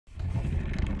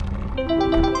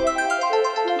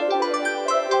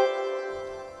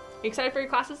You excited for your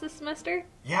classes this semester?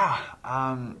 Yeah,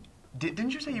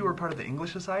 didn't you say you were part of the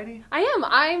English Society? I am.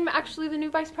 I'm actually the new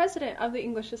vice president of the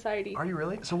English Society. Are you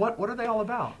really? So what are they all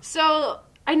about? So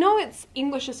I know it's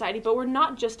English Society, but we're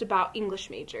not just about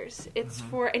English majors. It's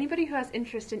for anybody who has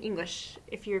interest in English.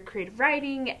 If you're creative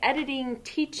writing, editing,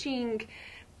 teaching,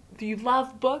 if you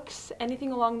love books,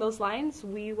 anything along those lines,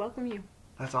 we welcome you.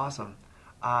 That's awesome.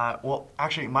 Well,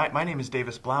 actually, my name is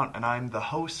Davis Blount, and I'm the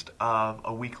host of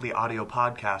a weekly audio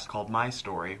podcast called My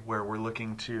Story, where we're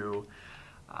looking to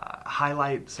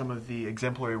highlight some of the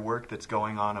exemplary work that's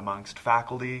going on amongst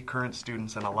faculty, current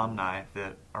students, and alumni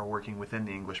that are working within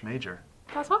the English major.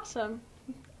 That's awesome.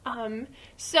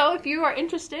 So if you are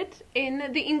interested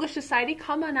in the English Society,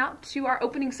 come on out to our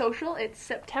opening social. It's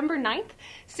September 9th,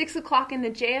 6 o'clock in the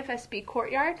JFSB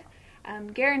courtyard.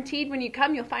 Guaranteed when you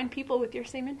come, you'll find people with your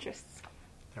same interests.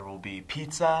 There will be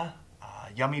pizza,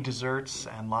 yummy desserts,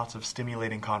 and lots of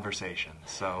stimulating conversation,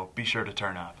 so be sure to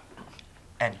turn up.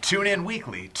 And tune in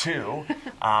weekly to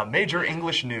Major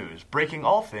English News, breaking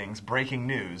all things breaking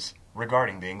news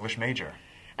regarding the English major.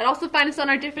 And also find us on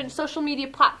our different social media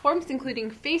platforms,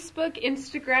 including Facebook,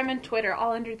 Instagram, and Twitter,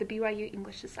 all under the BYU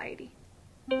English Society.